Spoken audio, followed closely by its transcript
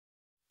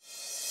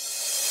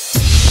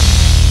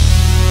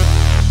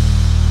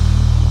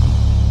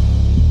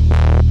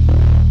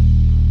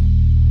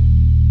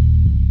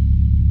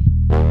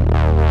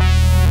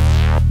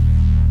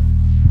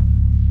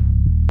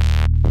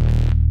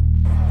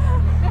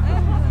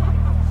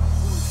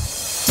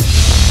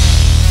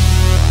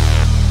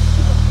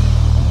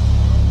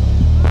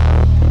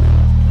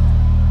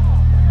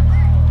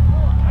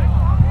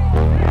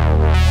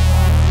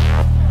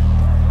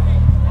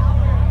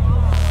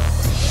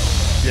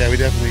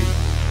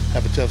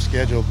have a tough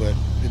schedule, but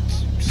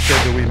it's a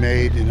schedule we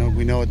made. You know,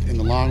 we know in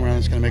the long run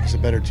it's going to make us a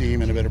better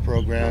team and a better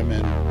program,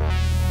 and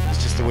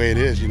it's just the way it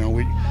is. You know,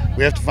 we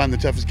have to find the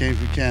toughest games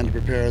we can to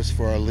prepare us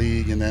for our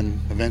league and then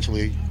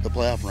eventually the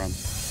playoff run.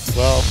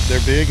 Well,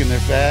 they're big and they're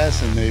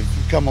fast and they've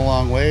come a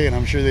long way, and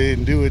I'm sure they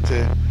didn't do it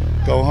to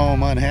go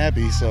home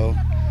unhappy. So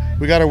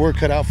we got our work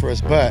cut out for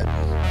us, but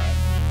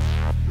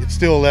it's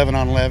still 11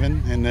 on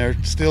 11, and they're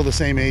still the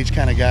same age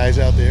kind of guys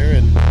out there,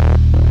 and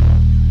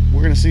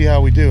we're going to see how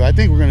we do. I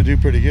think we're going to do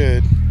pretty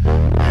good,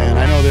 and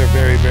I know they're a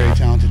very, very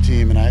talented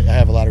team, and I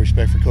have a lot of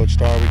respect for Coach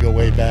Starr. We go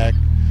way back,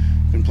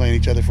 been playing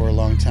each other for a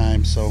long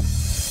time, so we'll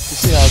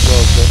see how it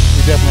goes, but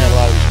we definitely have a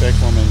lot of respect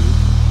for them,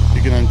 and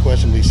you can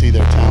unquestionably see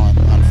their talent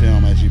on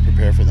film as you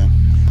prepare for them.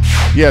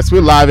 Yes,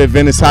 we're live at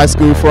Venice High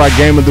School for our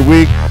game of the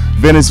week,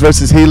 Venice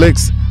versus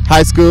Helix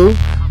High School.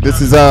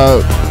 This is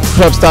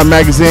Prep Star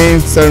Magazine,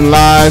 serving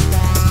live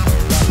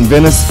in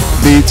Venice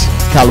Beach,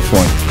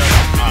 California.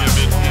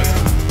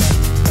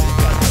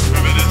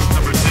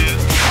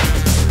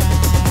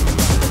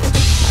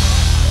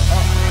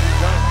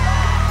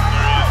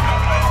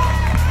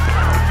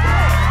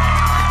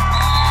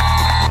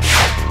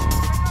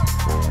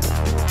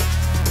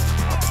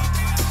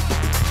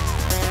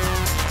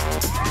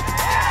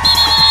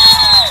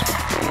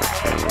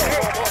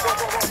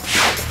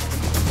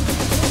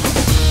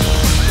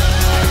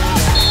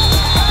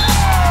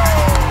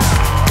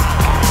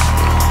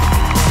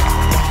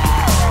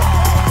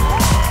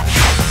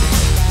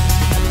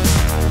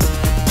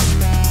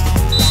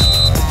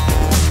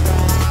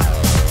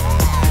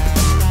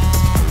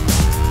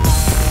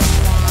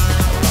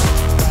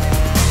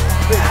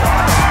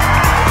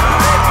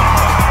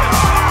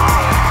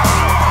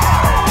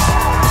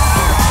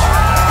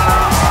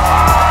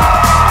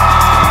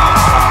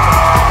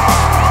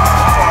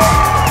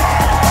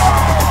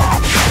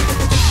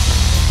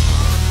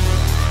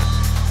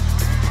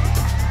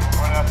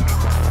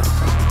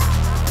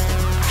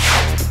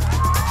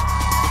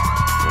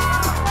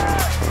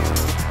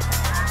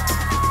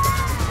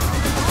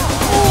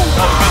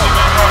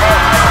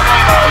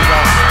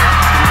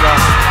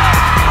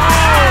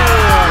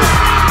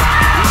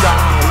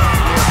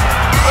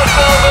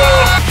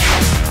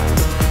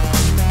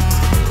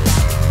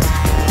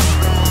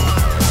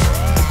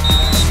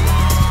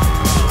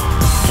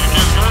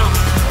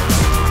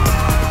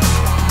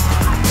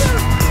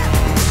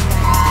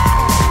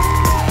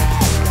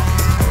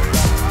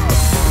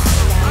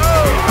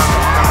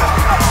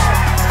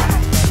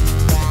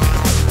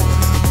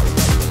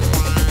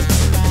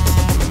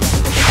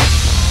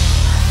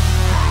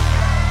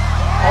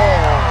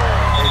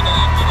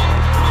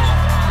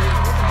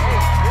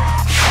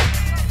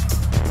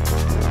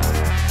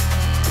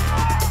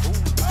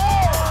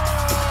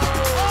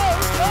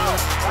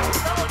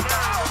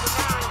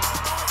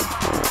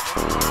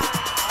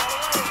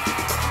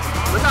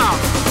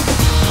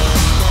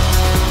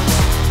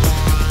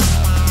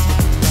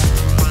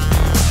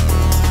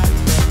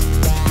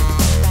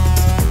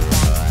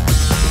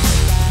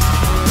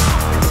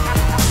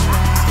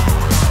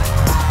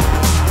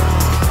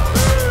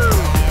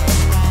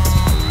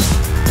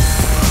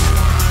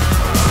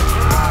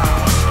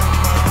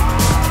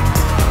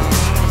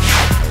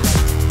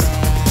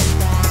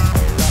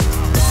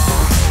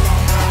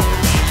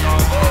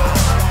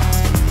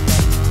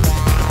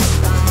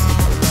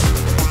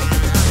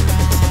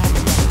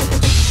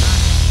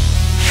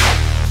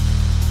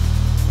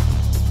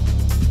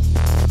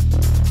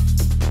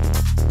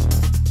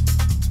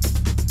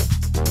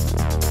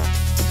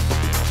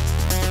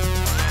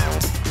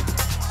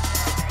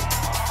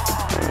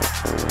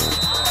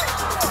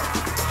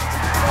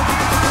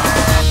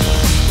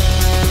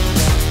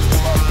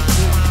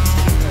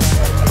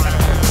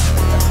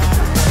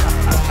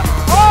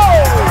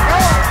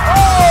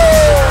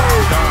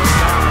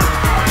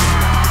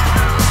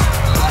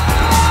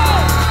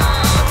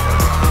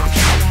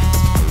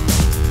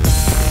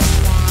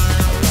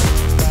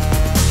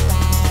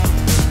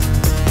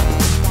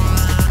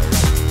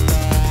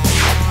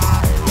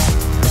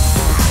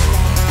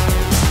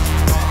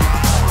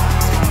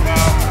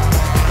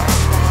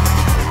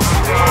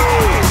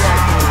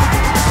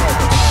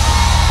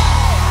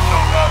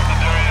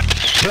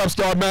 Prep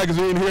Star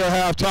Magazine here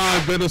at halftime,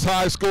 Venice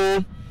High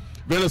School,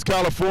 Venice,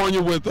 California,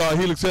 with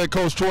Helix head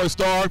coach Troy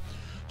Starr.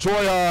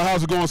 Troy,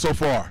 how's it going so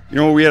far? You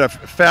know, we had a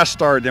fast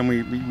start, then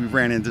we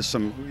ran into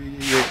some,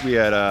 we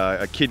had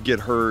a kid get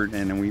hurt,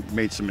 and then we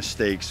made some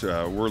mistakes.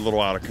 We're a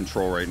little out of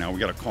control right now. We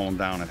got to calm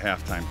down at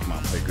halftime, come out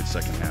and play a good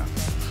second half.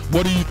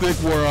 What do you think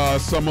were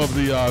some of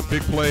the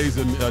big plays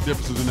and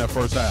differences in that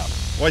first half?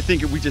 Well, I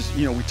think we just,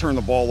 you know, we turned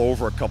the ball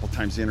over a couple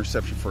times. The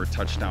interception for a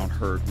touchdown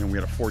hurt, and we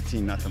had a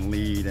 14-0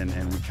 lead,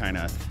 and we kind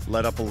of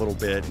let up a little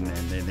bit, and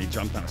they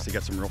jumped on us. They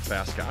got some real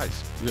fast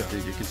guys. Yeah,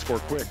 you can score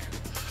quick.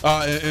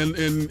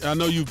 And I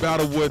know you've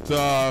battled with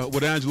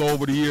Angelo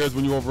over the years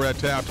when you were over at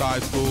Taft High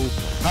School.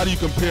 How do you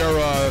compare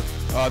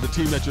the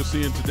team that you're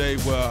seeing today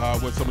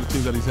with some of the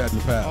teams that he's had in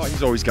the past? Oh,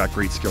 he's always got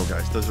great skill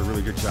guys. Does a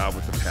really good job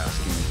with the pass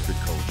game. He's a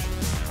good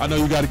coach. I know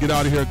you got to get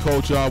out of here,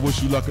 Coach. I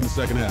wish you luck in the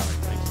second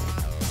half.